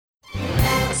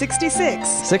66.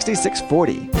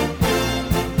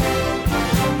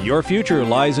 6640. Your future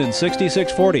lies in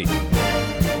 6640.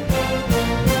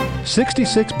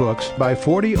 66 books by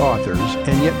 40 authors,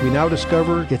 and yet we now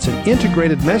discover it's an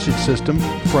integrated message system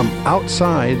from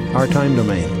outside our time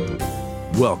domain.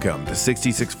 Welcome to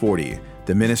 6640,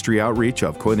 the ministry outreach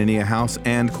of Koinonia House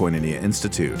and Koinonia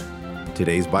Institute.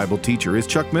 Today's Bible teacher is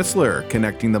Chuck Missler,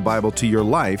 connecting the Bible to your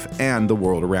life and the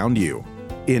world around you.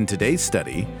 In today's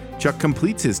study, Chuck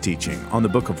completes his teaching on the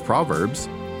book of Proverbs,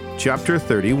 chapter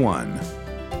 31.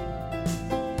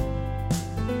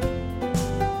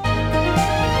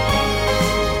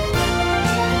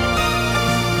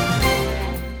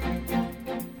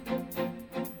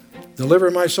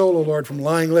 Deliver my soul, O Lord, from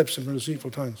lying lips and from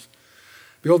deceitful tongues.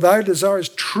 Behold, thy desire is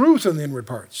truth in the inward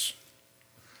parts.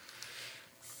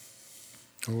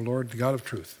 O Lord, the God of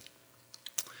truth.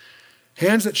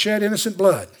 Hands that shed innocent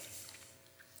blood.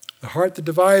 The heart that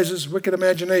devises wicked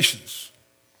imaginations.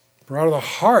 For out of the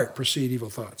heart proceed evil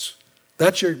thoughts.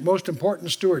 That's your most important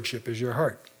stewardship, is your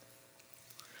heart.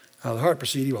 Out of the heart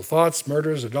proceed evil thoughts,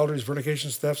 murders, adulteries,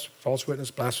 fornications, thefts, false witness,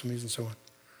 blasphemies, and so on.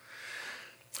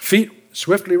 Feet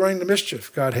swiftly running to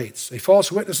mischief, God hates. A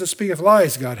false witness that speaketh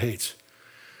lies, God hates.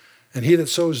 And he that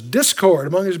sows discord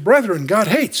among his brethren, God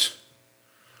hates.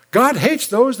 God hates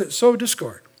those that sow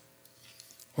discord.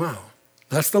 Wow.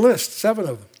 That's the list, 7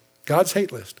 of them. God's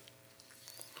hate list.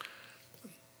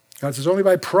 God says, only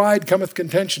by pride cometh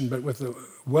contention, but with the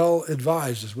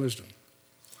well-advised is wisdom.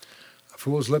 A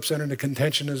fool's lips enter into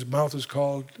contention, his mouth is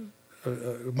called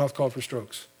for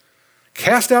strokes.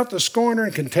 Cast out the scorner,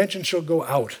 and contention shall go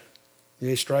out.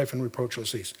 Yea, strife and reproach shall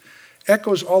cease.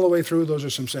 Echoes all the way through. Those are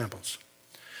some samples.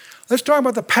 Let's talk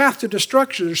about the path to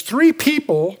destruction. There's 3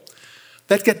 people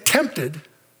that get tempted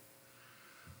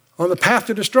on the path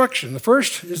to destruction. The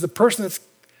first is the person that's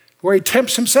where he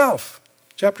tempts himself.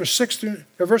 Verses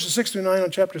 6 through 9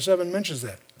 on chapter 7 mentions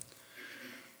that.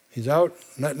 He's out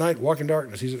at night, walking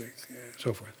darkness,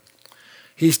 so forth.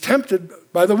 He's tempted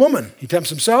by the woman. He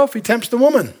tempts himself, he tempts the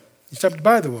woman. He's tempted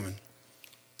by the woman,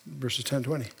 verses 10,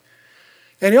 20.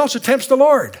 And he also tempts the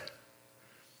Lord.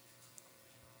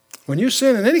 When you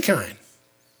sin in any kind,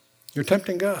 you're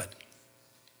tempting God.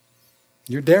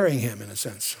 You're daring him, in a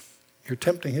sense. You're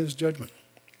tempting his judgment.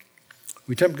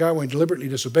 We tempt God when we deliberately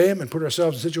disobey him and put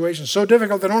ourselves in situations so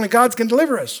difficult that only God can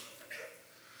deliver us.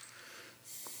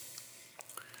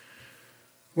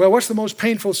 Well, what's the most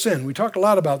painful sin? We talked a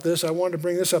lot about this. I wanted to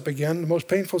bring this up again. The most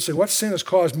painful sin. What sin has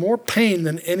caused more pain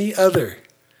than any other?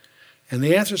 And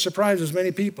the answer surprises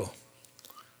many people.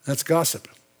 That's gossip.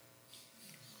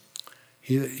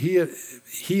 He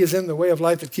is in the way of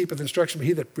life that keepeth instruction, but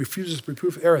he that refuseth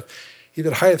reproof erreth. He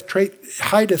that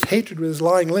hideth hatred with his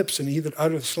lying lips, and he that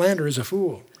uttereth slander is a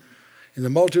fool. In the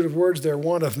multitude of words there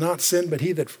wanteth not sin, but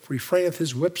he that refraineth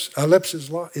his lips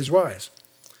is wise.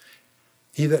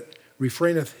 He that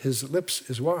refraineth his lips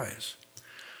is wise.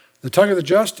 The tongue of the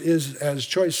just is as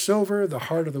choice silver, the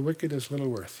heart of the wicked is little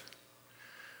worth.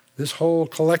 This whole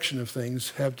collection of things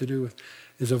have to do with,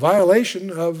 is a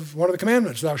violation of one of the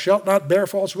commandments. Thou shalt not bear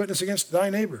false witness against thy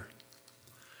neighbor.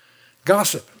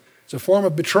 Gossip. It's a form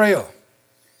of betrayal.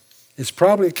 It's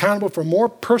probably accountable for more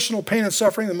personal pain and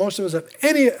suffering than most of us have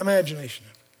any imagination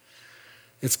of.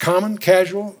 It's common,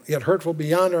 casual, yet hurtful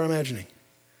beyond our imagining.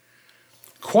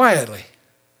 Quietly,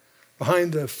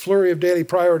 behind the flurry of daily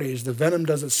priorities, the venom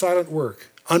does its silent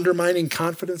work, undermining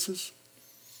confidences,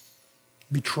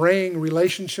 betraying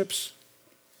relationships,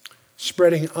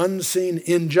 spreading unseen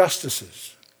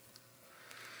injustices.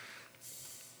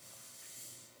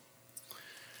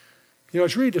 You know,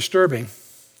 it's really disturbing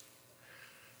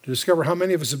to discover how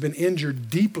many of us have been injured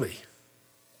deeply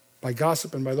by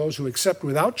gossip and by those who accept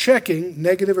without checking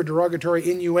negative or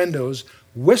derogatory innuendos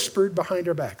whispered behind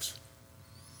our backs.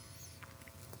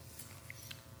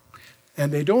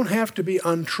 And they don't have to be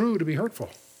untrue to be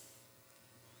hurtful.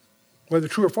 Whether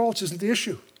true or false isn't the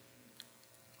issue.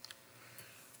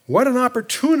 What an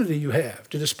opportunity you have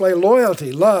to display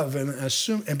loyalty, love,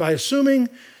 and by assuming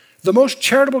the most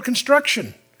charitable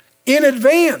construction in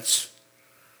advance,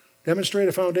 demonstrate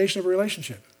a foundation of a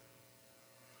relationship.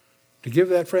 To give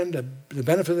that friend the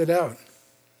benefit of the doubt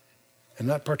and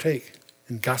not partake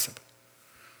in gossip.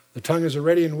 The tongue is a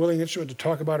ready and willing instrument to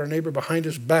talk about our neighbor behind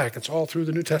his back. It's all through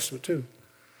the New Testament too.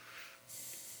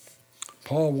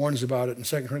 Paul warns about it in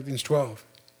 2 Corinthians 12.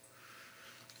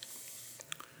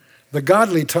 The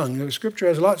godly tongue. The scripture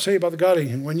has a lot to say about the godly.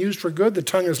 And when used for good, the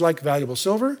tongue is like valuable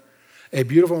silver, a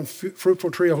beautiful and fruitful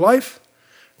tree of life,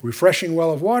 refreshing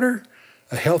well of water,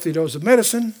 a healthy dose of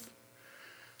medicine.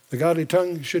 The godly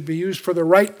tongue should be used for the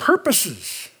right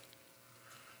purposes,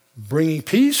 bringing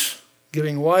peace,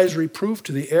 giving wise reproof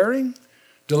to the erring,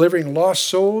 delivering lost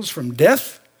souls from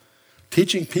death,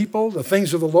 teaching people the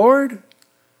things of the Lord.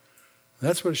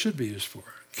 That's what it should be used for,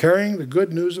 carrying the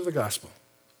good news of the gospel.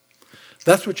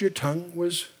 That's what your tongue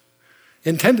was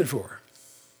intended for.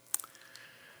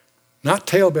 Not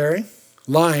tale-bearing,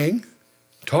 lying,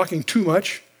 talking too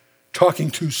much,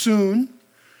 talking too soon,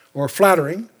 or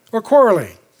flattering, or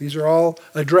quarreling. These are all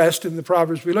addressed in the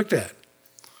Proverbs we looked at.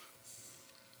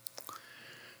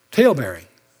 Tale-bearing.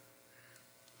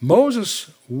 Moses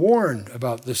warned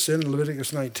about this sin in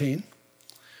Leviticus 19.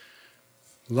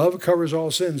 Love covers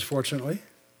all sins, fortunately.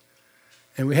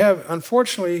 And we have,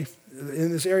 unfortunately,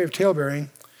 in this area of tale-bearing,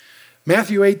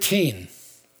 Matthew 18.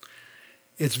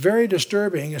 It's very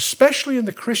disturbing, especially in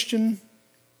the Christian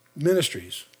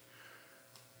ministries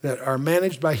that are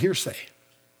managed by hearsay,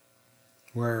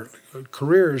 where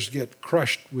careers get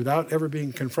crushed without ever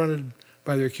being confronted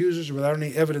by their accusers or without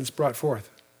any evidence brought forth.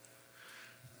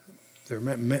 They're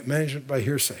managed by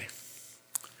hearsay.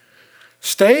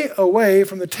 Stay away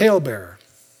from the talebearer,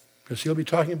 because he'll be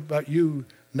talking about you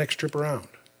next trip around.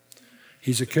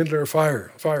 He's a kindler of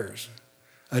fires,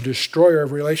 a destroyer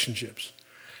of relationships.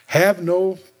 Have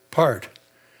no part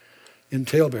in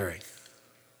talebearing.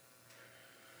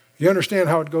 You understand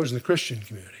how it goes in the Christian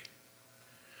community.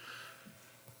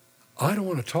 I don't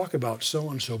want to talk about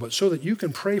so-and-so, but so that you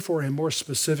can pray for him more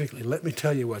specifically, let me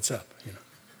tell you what's up.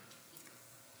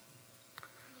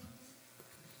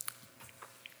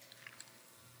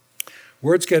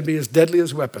 Words can be as deadly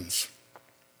as weapons.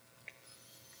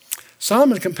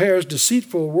 Solomon compares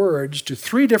deceitful words to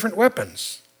 3 different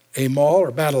weapons: a maul or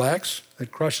battle axe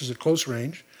that crushes at close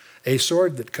range, a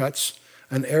sword that cuts,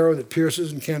 an arrow that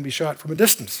pierces and can be shot from a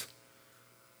distance.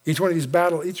 Each one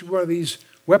of these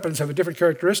weapons have a different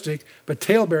characteristic, but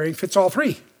tale-bearing fits all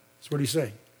 3. That's what he's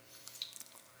saying.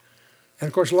 And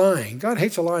of course, lying. God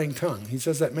hates a lying tongue. He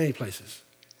says that many places.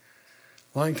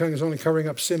 Lying tongue is only covering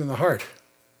up sin in the heart.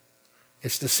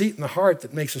 It's deceit in the heart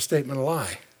that makes a statement a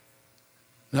lie.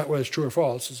 Not whether it's true or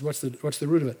false. It's what's the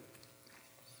root of it.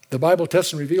 The Bible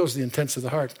tests and reveals the intents of the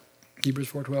heart. Hebrews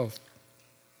 4:12.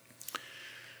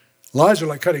 Lies are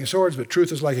like cutting swords, but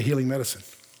truth is like a healing medicine.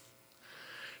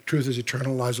 Truth is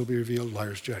eternal. Lies will be revealed.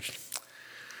 Liars judged.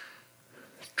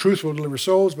 Truth will deliver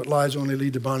souls, but lies only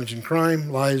lead to bondage and crime.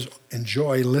 Lies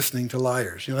enjoy listening to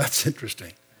liars. That's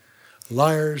interesting.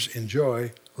 Liars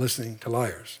enjoy listening to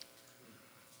liars.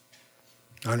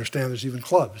 I understand there's even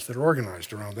clubs that are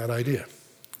organized around that idea.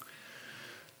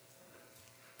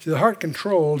 See, the heart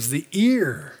controls the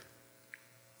ear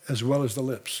as well as the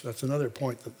lips. That's another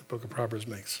point that the book of Proverbs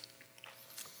makes.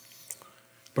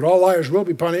 But all liars will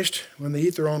be punished. When they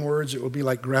eat their own words, it will be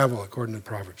like gravel, according to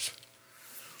Proverbs.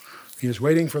 He is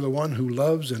waiting for the one who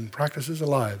loves and practices a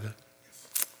lie.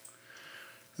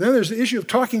 Then there's the issue of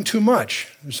talking too much.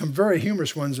 There's some very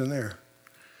humorous ones in there.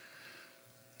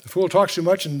 The fool talks too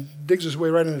much and digs his way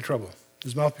right into trouble.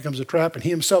 His mouth becomes a trap, and he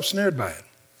himself snared by it.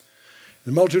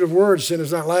 The multitude of words, sin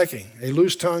is not lacking. A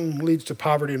loose tongue leads to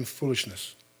poverty and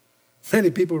foolishness.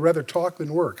 Many people would rather talk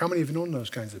than work. How many of you know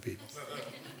those kinds of people?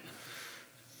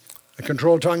 A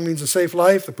controlled tongue means a safe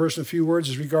life. The person of few words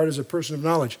is regarded as a person of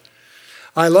knowledge.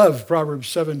 I love Proverbs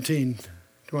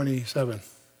 17:27.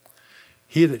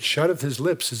 He that shutteth his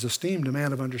lips is esteemed a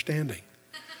man of understanding.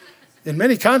 In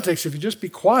many contexts, if you just be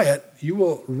quiet, you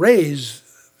will raise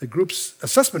the group's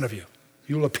assessment of you.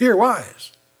 You will appear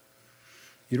wise.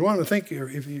 You don't want them to think,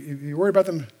 if you worry about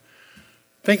them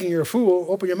thinking you're a fool,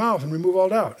 open your mouth and remove all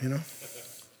doubt,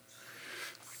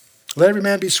 Let every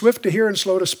man be swift to hear and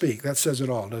slow to speak. That says it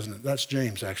all, doesn't it? That's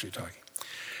James actually talking.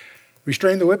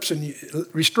 Restrain the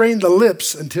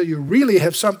lips until you really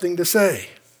have something to say.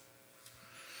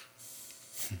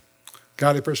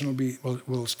 Godly person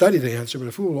will study the answer, but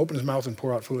a fool will open his mouth and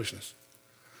pour out foolishness.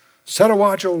 Set a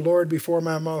watch, O Lord, before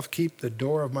my mouth. Keep the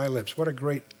door of my lips. What a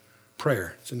great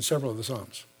prayer. It's in several of the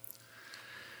Psalms.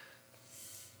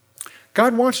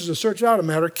 God wants us to search out a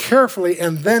matter carefully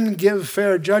and then give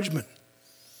fair judgment.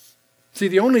 See,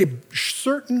 the only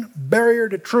certain barrier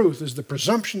to truth is the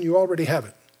presumption you already have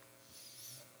it.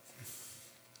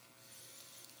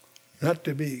 Not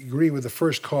to agree with the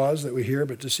first cause that we hear,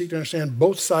 but to seek to understand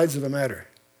both sides of a matter.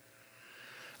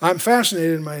 I'm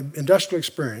fascinated in my industrial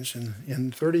experience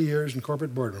in 30 years in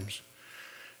corporate boardrooms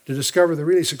to discover the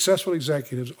really successful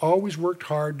executives always worked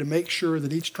hard to make sure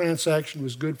that each transaction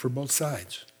was good for both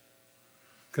sides,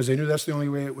 because they knew that's the only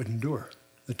way it would endure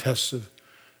the tests of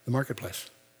the marketplace.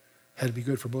 Had to be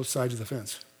good for both sides of the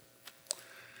fence.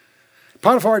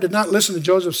 Potiphar did not listen to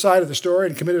Joseph's side of the story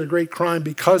and committed a great crime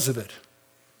because of it.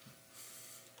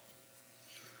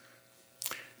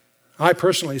 I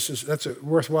personally, that's a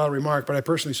worthwhile remark, but I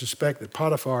personally suspect that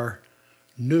Potiphar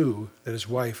knew that his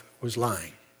wife was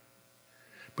lying,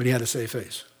 but he had to save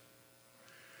face.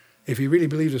 If he really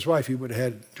believed his wife, he would have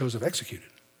had Joseph executed.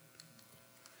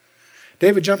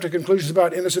 David jumped to conclusions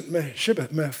about innocent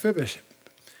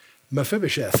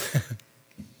Mephibosheth.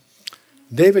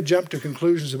 David jumped to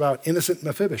conclusions about innocent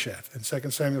Mephibosheth in 2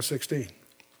 Samuel 16.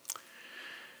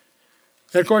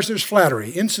 And of course, there's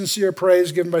flattery, insincere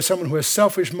praise given by someone who has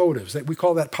selfish motives. We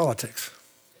call that politics.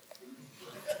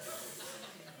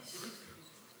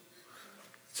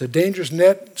 It's a dangerous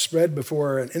net spread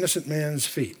before an innocent man's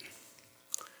feet.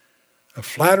 A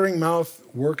flattering mouth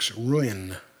works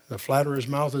ruin. The flatterer's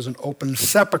mouth is an open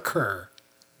sepulcher.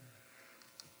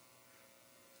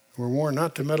 We're warned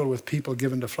not to meddle with people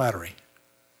given to flattery.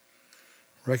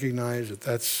 Recognize that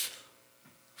that's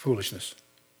foolishness.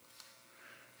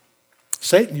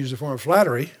 Satan used a form of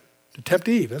flattery to tempt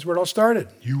Eve. That's where it all started.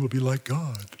 You will be like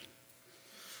God.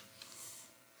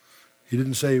 He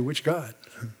didn't say which God.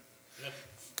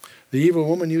 The evil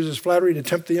woman uses flattery to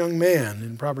tempt the young man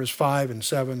in Proverbs 5 and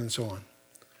 7 and so on.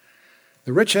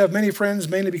 The rich have many friends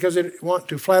mainly because they want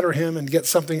to flatter him and get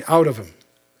something out of him.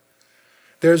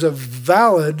 There's a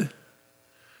valid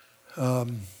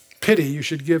pity you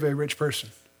should give a rich person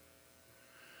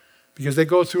because they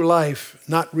go through life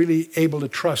not really able to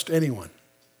trust anyone.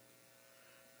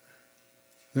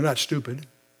 They're not stupid.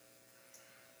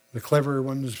 The clever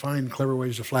ones find clever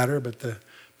ways to flatter, but the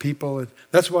people,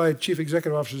 that's why chief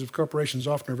executive officers of corporations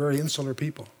often are very insular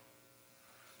people.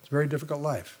 It's a very difficult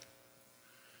life.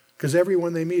 Because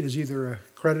everyone they meet is either a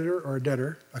creditor or a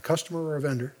debtor, a customer or a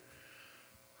vendor,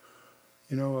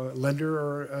 a lender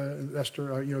or an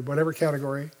investor, or, whatever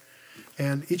category.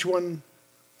 And each one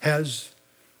has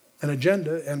an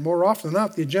agenda, and more often than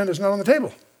not, the agenda is not on the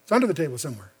table. It's under the table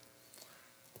somewhere.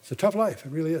 It's a tough life.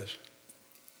 It really is.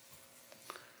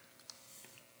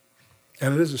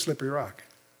 And it is a slippery rock.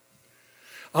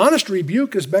 Honest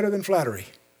rebuke is better than flattery,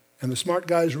 and the smart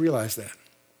guys realize that.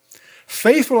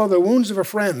 Faithful are the wounds of a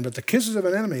friend, but the kisses of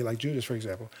an enemy, like Judas, for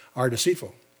example, are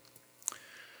deceitful.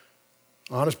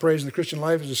 Honest praise in the Christian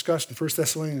life is discussed in 1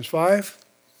 Thessalonians 5.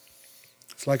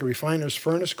 It's like a refiner's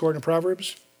furnace, according to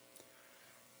Proverbs.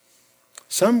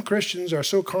 Some Christians are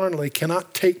so carnal they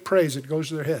cannot take praise that goes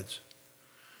to their heads.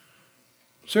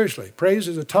 Seriously, praise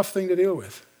is a tough thing to deal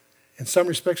with. In some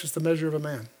respects, it's the measure of a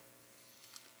man.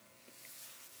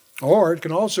 Or it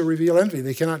can also reveal envy.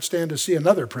 They cannot stand to see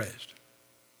another praised.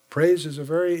 Praise is a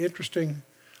very interesting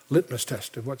litmus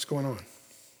test of what's going on.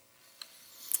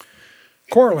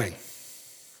 Quarreling.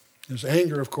 There's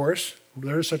anger, of course.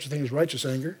 There is such a thing as righteous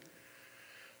anger.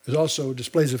 There's also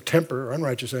displays of temper or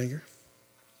unrighteous anger.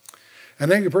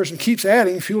 An angry person keeps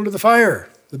adding fuel to the fire.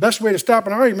 The best way to stop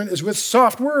an argument is with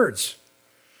soft words.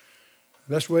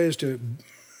 The best way is to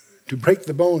break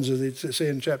the bones, as they say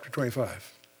in chapter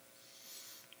 25.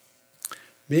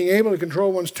 Being able to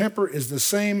control one's temper is the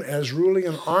same as ruling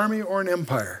an army or an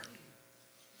empire.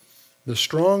 The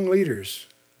strong leaders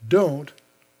don't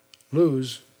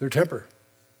lose their temper.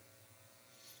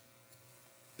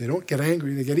 They don't get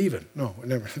angry, they get even. No,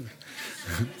 never.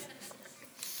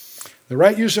 The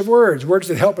right use of words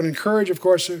that help and encourage, of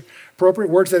course, are appropriate.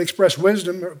 Words that express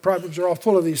wisdom. Proverbs are all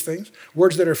full of these things.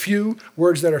 Words that are few,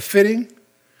 words that are fitting,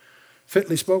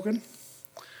 fitly spoken.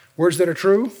 Words that are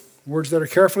true, words that are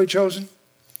carefully chosen.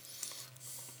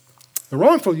 The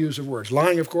wrongful use of words,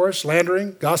 lying, of course,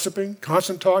 slandering, gossiping,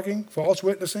 constant talking, false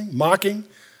witnessing, mocking.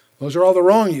 Those are all the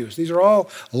wrong use. These are all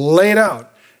laid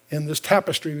out in this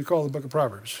tapestry we call the book of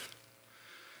Proverbs.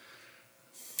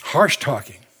 Harsh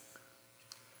talking,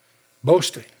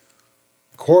 boasting,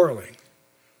 quarreling,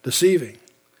 deceiving,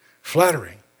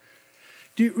 flattering.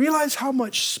 Do you realize how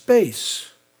much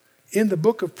space in the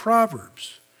book of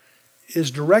Proverbs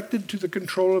is directed to the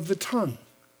control of the tongue,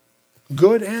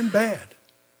 good and bad?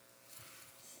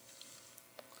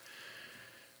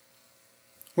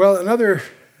 Well, another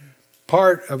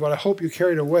part of what I hope you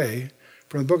carried away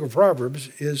from the book of Proverbs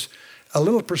is a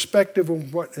little perspective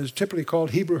on what is typically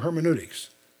called Hebrew hermeneutics.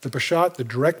 The Peshat, the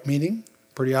direct meaning,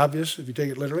 pretty obvious if you take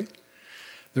it literally.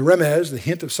 The Remez, the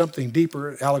hint of something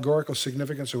deeper, allegorical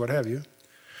significance or what have you.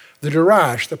 The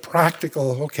Darash, the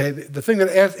practical, the thing that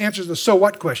answers the so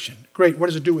what question. Great, what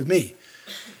does it do with me?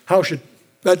 How should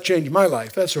that change my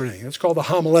life? That sort of thing. That's called the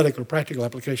homiletic or practical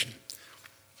application.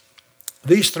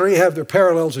 These three have their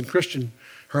parallels in Christian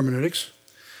hermeneutics,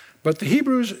 but the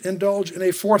Hebrews indulge in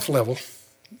a fourth level,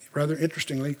 rather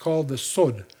interestingly, called the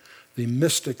sod, the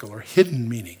mystical or hidden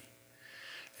meaning.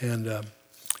 And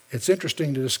it's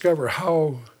interesting to discover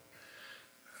how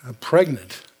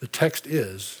pregnant the text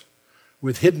is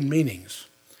with hidden meanings.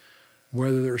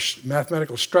 whether there's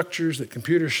mathematical structures that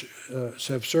computers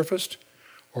have surfaced,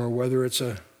 or whether it's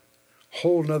a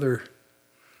whole nother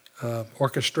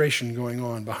orchestration going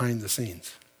on behind the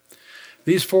scenes.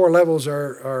 These 4 levels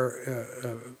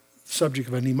are subject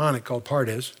of a mnemonic called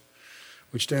Pardes,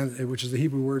 which is the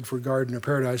Hebrew word for garden or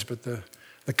paradise, but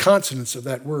the consonants of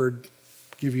that word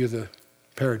give you the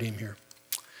paradigm here.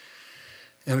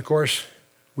 And of course,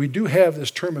 we do have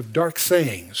this term of dark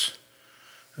sayings,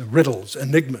 riddles,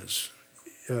 enigmas,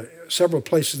 several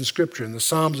places in Scripture. In the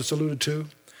Psalms it's alluded to,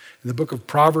 in the book of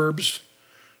Proverbs,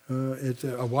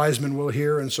 a wise man will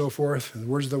hear, and so forth, and the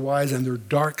words of the wise, and they're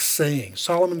dark sayings.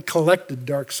 Solomon collected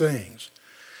dark sayings.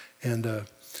 And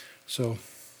so,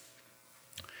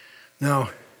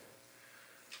 now,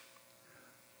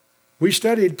 we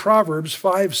studied Proverbs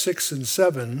 5, 6, and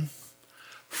 7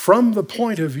 from the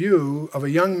point of view of a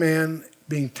young man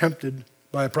being tempted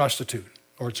by a prostitute,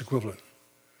 or its equivalent.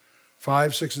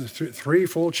 5, 6, and 3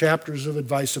 full chapters of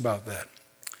advice about that.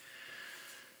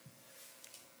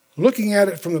 Looking at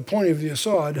it from the point of view of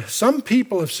Yesod, some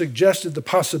people have suggested the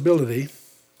possibility,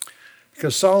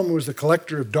 because Solomon was the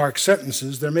collector of dark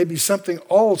sentences, there may be something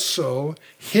also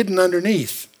hidden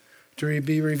underneath to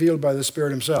be revealed by the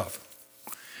Spirit himself.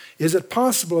 Is it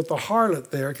possible that the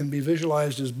harlot there can be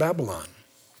visualized as Babylon?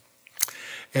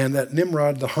 And that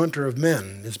Nimrod, the hunter of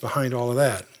men, is behind all of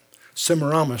that.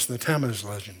 Semiramis and the Tammuz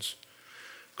legends.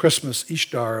 Christmas,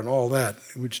 Ishtar, and all that,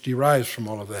 which derives from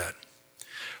all of that.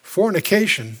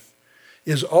 Fornication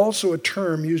is also a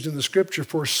term used in the Scripture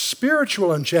for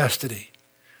spiritual unchastity,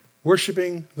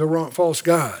 worshiping the false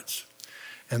gods.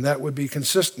 And that would be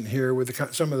consistent here with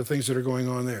some of the things that are going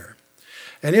on there.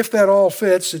 And if that all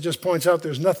fits, it just points out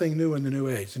there's nothing new in the New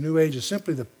Age. The New Age is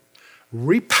simply the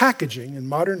repackaging in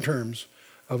modern terms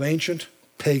of ancient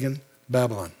pagan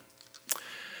Babylon.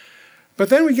 But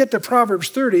then we get to Proverbs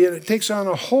 30, and it takes on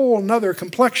a whole nother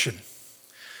complexion.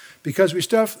 Because we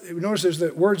notice there's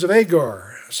the words of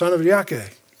Agar, son of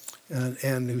Yake,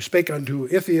 and who spake unto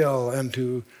Ithiel and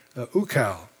to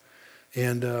Ukal.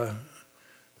 And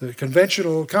the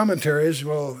conventional commentaries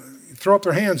will throw up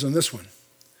their hands on this one.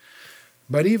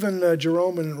 But even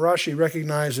Jerome and Rashi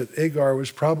recognize that Agar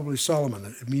was probably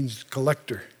Solomon. It means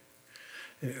collector.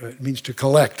 It means to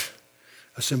collect,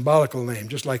 a symbolical name,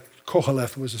 just like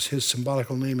Koheleth was his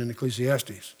symbolical name in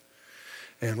Ecclesiastes.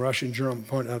 And Rashi and Jerome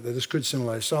point out that this could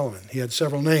symbolize Solomon. He had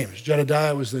several names.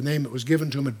 Jedediah was the name that was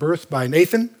given to him at birth by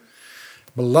Nathan,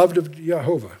 beloved of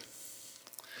Jehovah.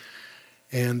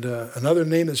 And another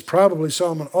name that's probably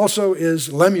Solomon also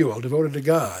is Lemuel, devoted to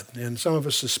God. And some of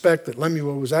us suspect that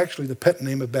Lemuel was actually the pet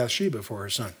name of Bathsheba for her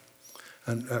son,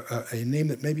 a name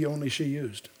that maybe only she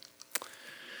used.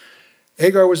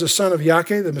 Agar was the son of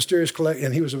Yake, the mysterious collector,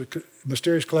 and he was a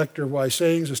mysterious collector of wise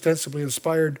sayings, ostensibly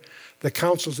inspired the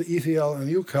counsels of Ithiel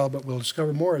and Ukal, but we'll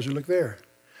discover more as we look there.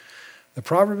 The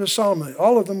Proverbs of Solomon,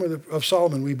 all of them were of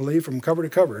Solomon, we believe, from cover to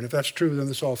cover. And if that's true, then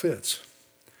this all fits.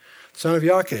 Son of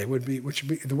Yake which would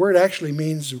be, the word actually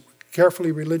means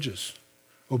carefully religious,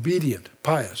 obedient,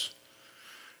 pious.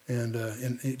 And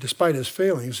despite his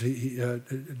failings,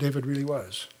 David really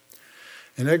was.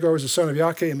 And Agar was the son of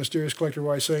Yake, a mysterious collector of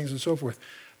wise sayings, and so forth.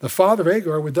 The father of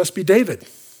Agar would thus be David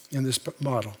in this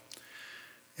model.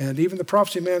 And even the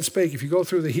prophecy man spake, if you go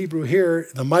through the Hebrew here,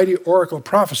 the mighty oracle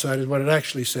prophesied is what it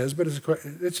actually says, but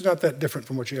it's not that different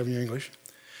from what you have in your English.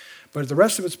 But the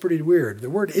rest of it's pretty weird. The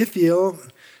word Ithiel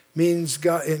means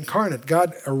God incarnate.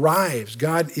 God arrives.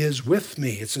 God is with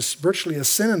me. It's virtually a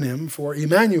synonym for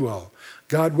Emmanuel,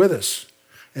 God with us,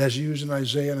 as used in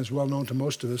Isaiah and is well known to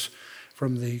most of us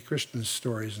from the Christian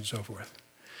stories and so forth.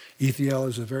 Ithiel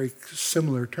is a very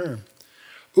similar term.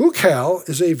 Ukal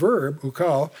is a verb,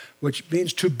 ukal, which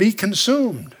means to be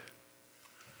consumed.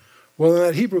 Well,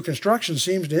 that Hebrew construction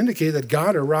seems to indicate that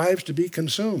God arrives to be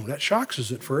consumed. That shocks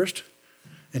us at first,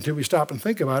 until we stop and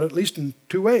think about it, at least in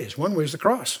 2 ways. One way is the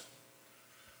cross.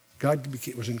 God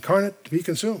was incarnate to be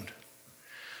consumed.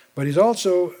 But he's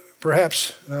also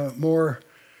perhaps more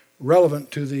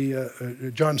relevant to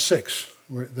the John 6,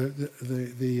 where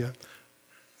the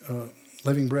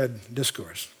living bread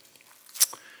discourse.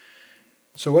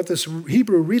 So what this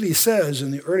Hebrew really says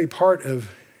in the early part of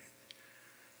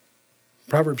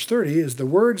Proverbs 30 is the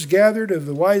words gathered of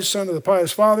the wise son of the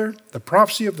pious father, the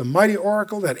prophecy of the mighty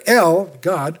oracle that El,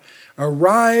 God,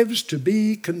 arrives to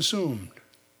be consumed.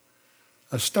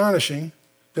 Astonishing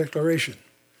declaration.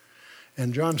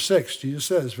 And John 6, Jesus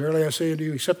says, verily I say unto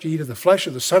you, except ye eat of the flesh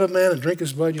of the Son of Man and drink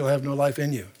his blood, you'll have no life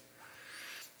in you.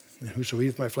 And whoso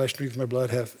eateth my flesh and drinketh my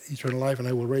blood hath eternal life, and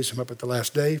I will raise him up at the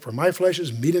last day. For my flesh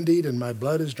is meat indeed, and my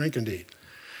blood is drink indeed.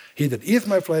 He that eateth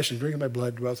my flesh and drinketh my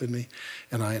blood dwelleth in me,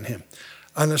 and I in him.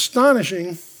 An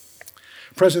astonishing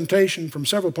presentation from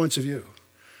several points of view,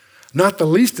 not the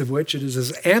least of which it is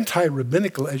as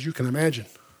anti-rabbinical as you can imagine.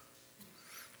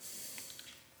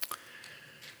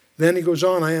 Then he goes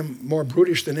on, I am more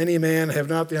brutish than any man, have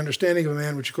not the understanding of a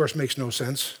man, which of course makes no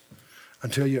sense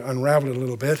until you unravel it a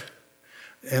little bit.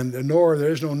 And nor,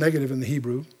 there is no negative in the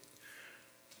Hebrew.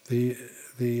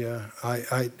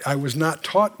 I was not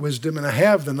taught wisdom, and I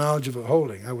have the knowledge of the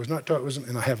holy. I was not taught wisdom,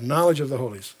 and I have knowledge of the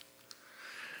holies.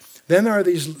 Then there are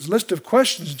these list of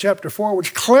questions in chapter 4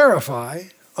 which clarify,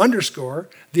 underscore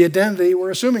the identity we're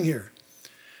assuming here.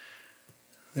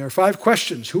 There are 5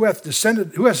 questions. Who hath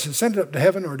ascended up to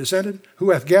heaven or descended?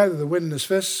 Who hath gathered the wind in his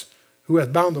fists? Who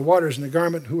hath bound the waters in a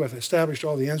garment? Who hath established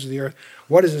all the ends of the earth?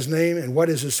 What is his name, and what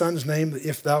is his son's name,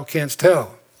 if thou canst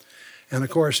tell? And of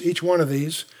course, each one of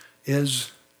these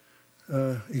is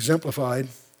exemplified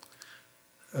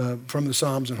from the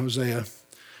Psalms and Hosea.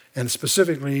 And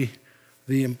specifically,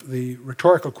 the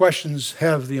rhetorical questions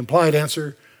have the implied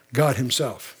answer, God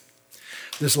himself.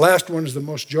 This last one is the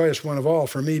most joyous one of all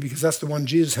for me, because that's the one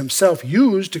Jesus himself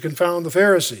used to confound the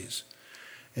Pharisees.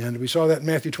 And we saw that in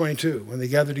Matthew 22, when they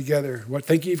gathered together. What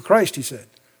think ye of Christ, he said.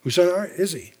 Whose son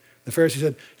is he? The Pharisee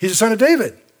said, he's the son of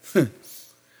David.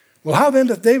 Well, how then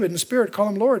doth David in spirit call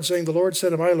him Lord, saying, the Lord said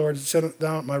to my Lord, sit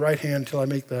down at my right hand till I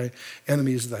make thy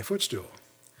enemies thy footstool?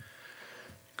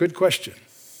 Good question.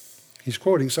 He's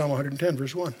quoting Psalm 110,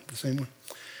 verse 1, the same one.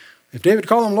 If David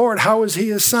called him Lord, how is he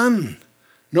his son?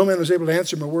 No man was able to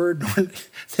answer him a word, nor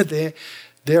did they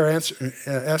dare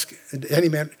ask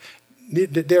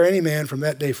any man from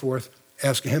that day forth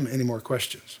ask him any more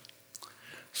questions.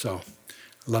 So,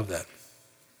 I love that.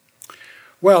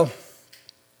 Well,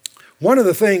 one of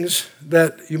the things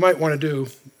that you might want to do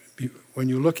when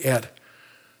you look at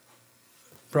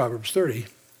Proverbs 30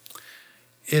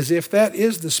 is, if that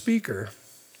is the speaker,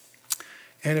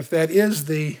 and if that is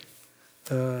the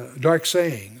dark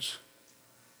sayings,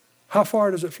 how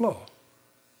far does it flow?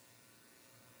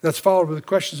 That's followed with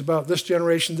questions about this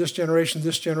generation, this generation,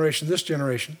 this generation, this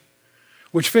generation,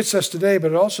 which fits us today,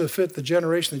 but it also fit the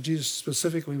generation that Jesus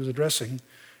specifically was addressing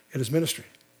in his ministry.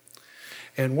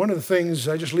 And one of the things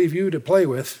I just leave you to play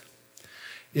with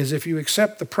is, if you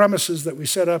accept the premises that we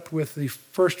set up with the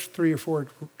first 3 or 4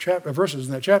 verses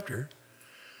in that chapter,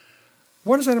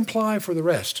 what does that imply for the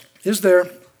rest? Is there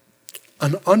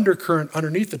an undercurrent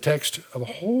underneath the text of a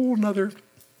whole nother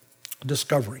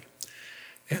discovery?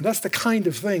 And that's the kind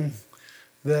of thing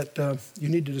that you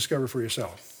need to discover for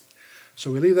yourself.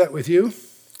 So we leave that with you.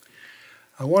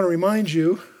 I want to remind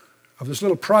you of this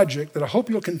little project that I hope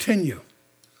you'll continue.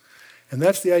 And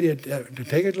that's the idea to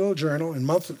take a little journal in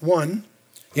month 1.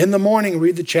 In the morning,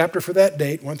 read the chapter for that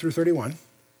date, 1 through 31.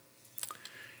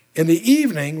 In the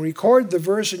evening, record the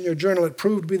verse in your journal that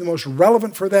proved to be the most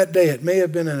relevant for that day. It may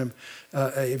have been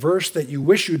a verse that you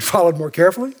wish you'd followed more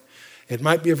carefully. It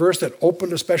might be a verse that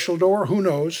opened a special door. Who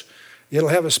knows? It'll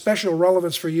have a special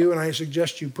relevance for you, and I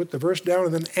suggest you put the verse down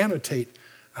and then annotate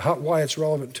why it's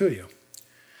relevant to you.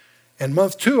 And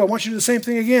month 2, I want you to do the same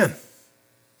thing again.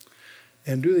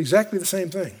 And do exactly the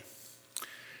same thing.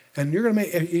 And you're going to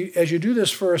make, as you do this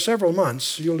for several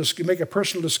months, you'll make a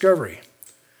personal discovery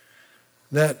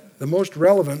that the most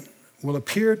relevant will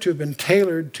appear to have been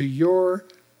tailored to your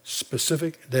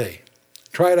specific day.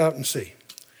 Try it out and see.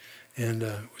 And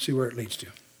see where it leads to.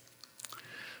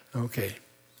 Okay.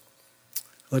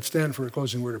 Let's stand for a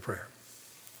closing word of prayer.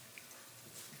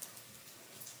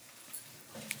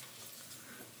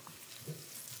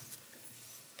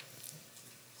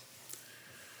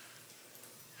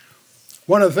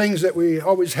 One of the things that we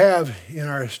always have in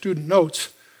our student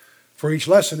notes for each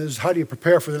lesson is, how do you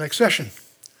prepare for the next session?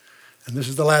 And this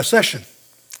is the last session.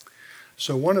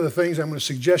 So one of the things I'm going to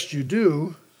suggest you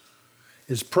do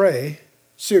is pray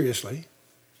seriously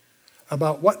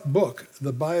about what book of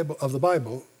the Bible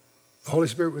the Holy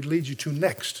Spirit would lead you to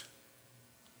next.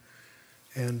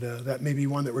 And that may be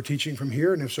one that we're teaching from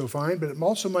here, and if so, fine. But it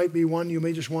also might be one you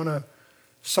may just want to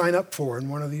sign up for in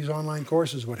one of these online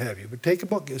courses, what have you. But take a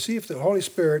book. See if the Holy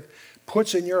Spirit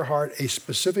puts in your heart a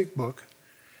specific book,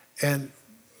 and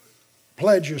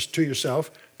pledge to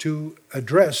yourself to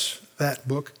address that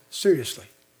book seriously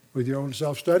with your own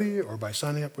self-study or by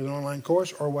signing up with an online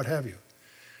course or what have you.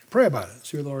 Pray about it.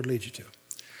 See where the Lord leads you to.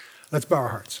 Let's bow our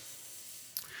hearts.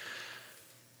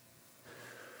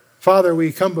 Father,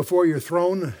 we come before your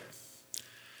throne,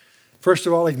 first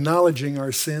of all, acknowledging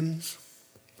our sins,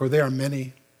 for they are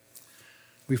many.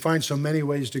 We find so many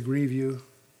ways to grieve you.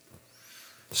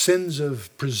 Sins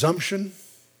of presumption,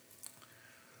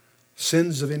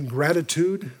 sins of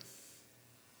ingratitude.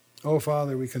 Oh,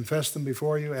 Father, we confess them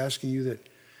before you, asking you that,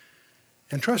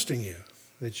 and trusting you,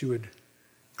 that you would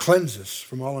Cleanse us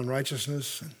from all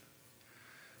unrighteousness and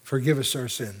forgive us our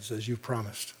sins as you've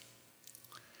promised.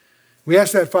 We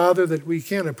ask that, Father, that we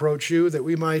can approach you, that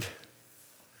we might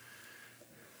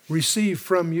receive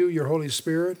from you your Holy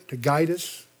Spirit to guide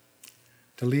us,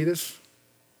 to lead us,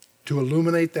 to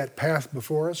illuminate that path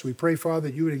before us. We pray, Father,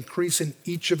 that you would increase in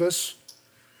each of us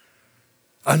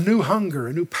a new hunger,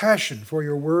 a new passion for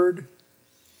your word,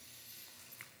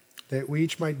 that we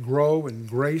each might grow in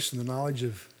grace and the knowledge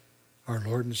of our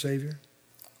Lord and Savior.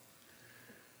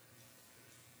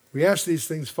 We ask these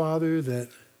things, Father, that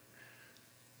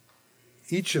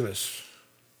each of us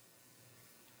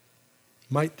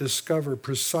might discover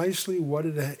precisely what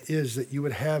it is that you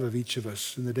would have of each of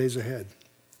us in the days ahead.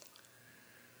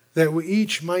 That we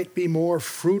each might be more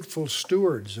fruitful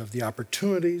stewards of the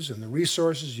opportunities and the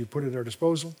resources you put at our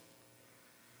disposal.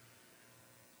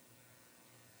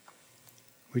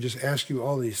 We just ask you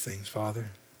all these things,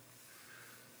 Father,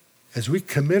 as we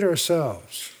commit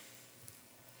ourselves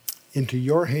into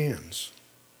your hands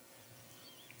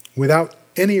without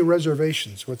any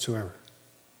reservations whatsoever.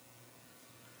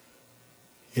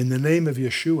 In the name of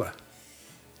Yeshua,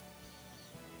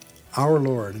 our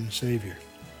Lord and Savior,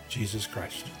 Jesus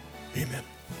Christ. Amen.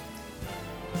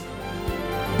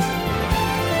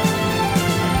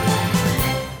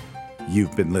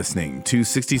 You've been listening to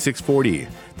 6640,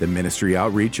 the ministry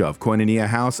outreach of Koinonia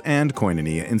House and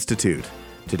Koinonia Institute.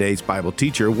 Today's Bible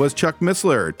teacher was Chuck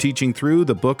Missler, teaching through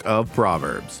the book of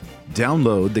Proverbs.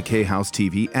 Download the K-House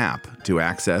TV app to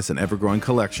access an ever-growing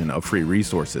collection of free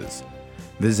resources.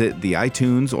 Visit the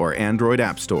iTunes or Android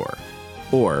App Store,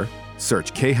 or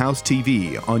search K-House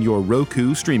TV on your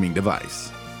Roku streaming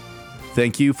device.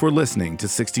 Thank you for listening to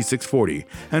 6640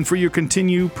 and for your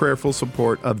continued prayerful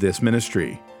support of this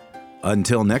ministry.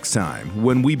 Until next time,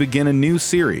 when we begin a new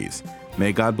series,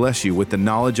 may God bless you with the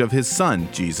knowledge of His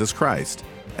Son, Jesus Christ,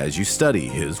 as you study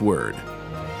His Word.